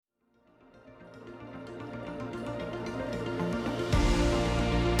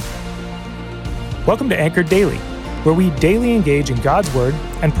Welcome to Anchored Daily, where we daily engage in God's Word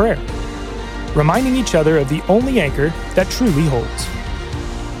and prayer, reminding each other of the only anchor that truly holds.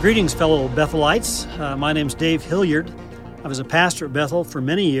 Greetings, fellow Bethelites. My name's Dave Hilliard. I was a pastor at Bethel for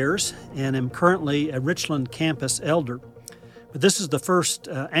many years and am currently a Richland campus elder. But this is the first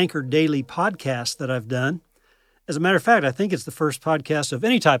Anchored Daily podcast that I've done. As a matter of fact, I think it's the first podcast of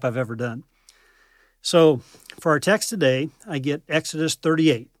any type I've ever done. So for our text today, I get Exodus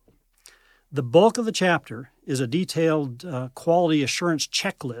 38. The bulk of the chapter is a detailed quality assurance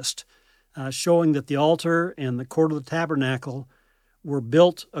checklist showing that the altar and the court of the tabernacle were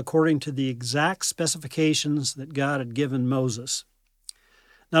built according to the exact specifications that God had given Moses.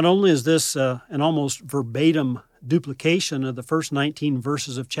 Not only is this an almost verbatim duplication of the first 19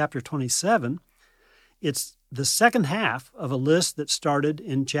 verses of chapter 27, it's the second half of a list that started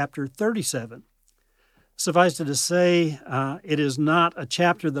in chapter 37. Suffice it to say, it is not a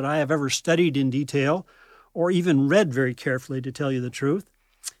chapter that I have ever studied in detail or even read very carefully, to tell you the truth.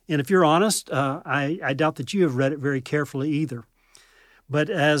 And if you're honest, I doubt that you have read it very carefully either. But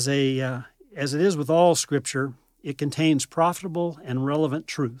as it is with all Scripture, it contains profitable and relevant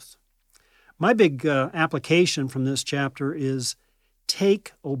truth. My big application from this chapter is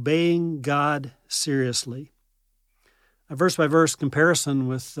take obeying God seriously. A verse-by-verse comparison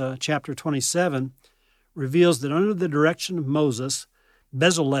with chapter 27 reveals that under the direction of Moses,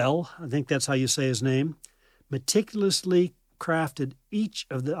 Bezalel, I think that's how you say his name, meticulously crafted each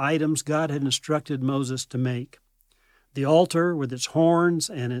of the items God had instructed Moses to make. The altar with its horns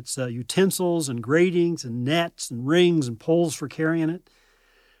and its utensils and gratings and nets and rings and poles for carrying it,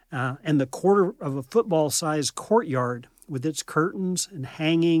 and the quarter of a football-sized courtyard with its curtains and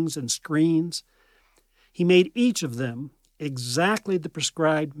hangings and screens. He made each of them exactly the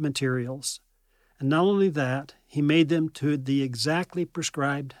prescribed materials. And not only that, he made them to the exactly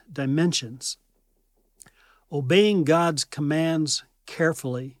prescribed dimensions. Obeying God's commands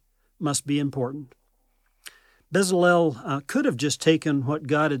carefully must be important. Bezalel could have just taken what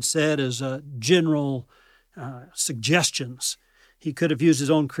God had said as general suggestions. He could have used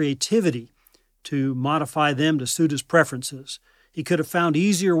his own creativity to modify them to suit his preferences. He could have found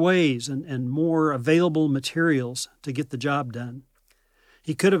easier ways and more available materials to get the job done.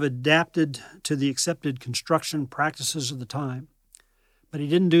 He could have adapted to the accepted construction practices of the time, but he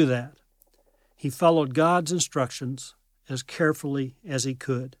didn't do that. He followed God's instructions as carefully as he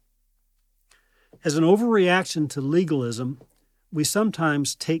could. As an overreaction to legalism, we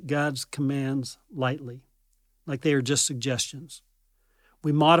sometimes take God's commands lightly, like they are just suggestions.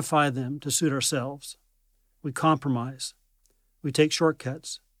 We modify them to suit ourselves. We compromise. We take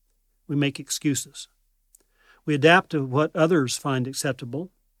shortcuts. We make excuses. We adapt to what others find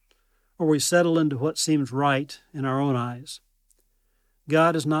acceptable, or we settle into what seems right in our own eyes.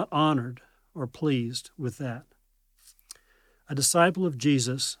 God is not honored or pleased with that. A disciple of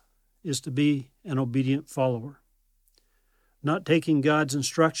Jesus is to be an obedient follower. Not taking God's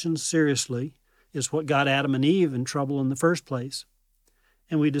instructions seriously is what got Adam and Eve in trouble in the first place.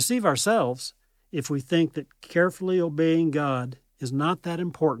 And we deceive ourselves if we think that carefully obeying God is not that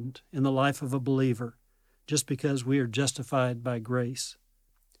important in the life of a believer, just because we are justified by grace.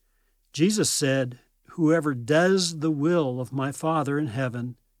 Jesus said, "Whoever does the will of my Father in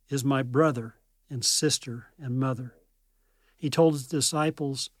heaven is my brother and sister and mother." He told his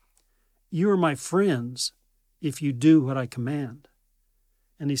disciples, "You are my friends if you do what I command."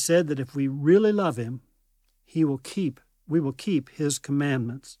 And he said that if we really love him, we will keep his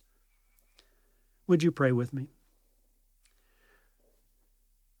commandments. Would you pray with me?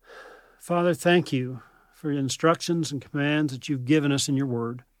 Father, thank you for your instructions and commands that you've given us in your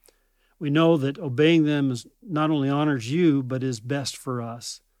word. We know that obeying them not only honors you, but is best for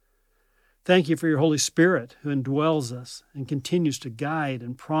us. Thank you for your Holy Spirit who indwells us and continues to guide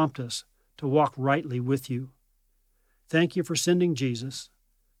and prompt us to walk rightly with you. Thank you for sending Jesus,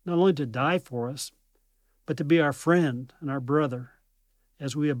 not only to die for us, but to be our friend and our brother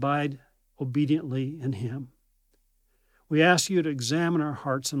as we abide obediently in him. We ask you to examine our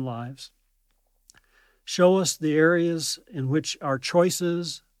hearts and lives. Show us the areas in which our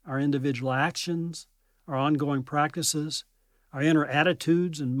choices, our individual actions, our ongoing practices, our inner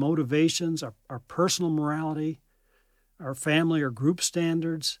attitudes and motivations, our personal morality, our family or group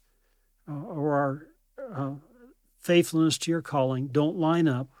standards, or our faithfulness to your calling don't line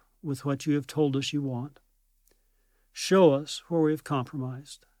up with what you have told us you want. Show us where we have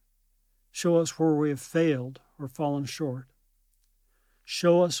compromised. Show us where we have failed or fallen short.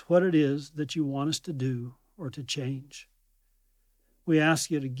 Show us what it is that you want us to do or to change. We ask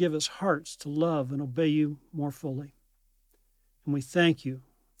you to give us hearts to love and obey you more fully. And we thank you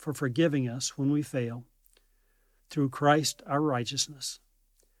for forgiving us when we fail, through Christ our righteousness.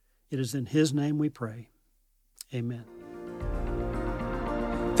 It is in His name we pray. Amen.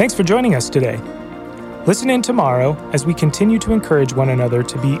 Thanks for joining us today. Listen in tomorrow as we continue to encourage one another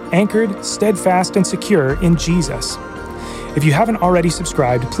to be anchored, steadfast, and secure in Jesus. If you haven't already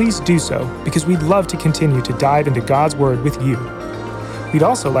subscribed, please do so, because we'd love to continue to dive into God's Word with you. We'd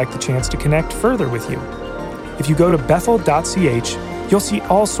also like the chance to connect further with you. If you go to bethel.ch, you'll see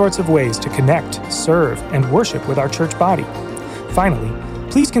all sorts of ways to connect, serve, and worship with our church body. Finally,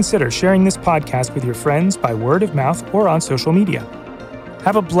 please consider sharing this podcast with your friends by word of mouth or on social media.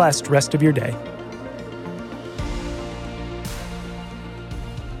 Have a blessed rest of your day.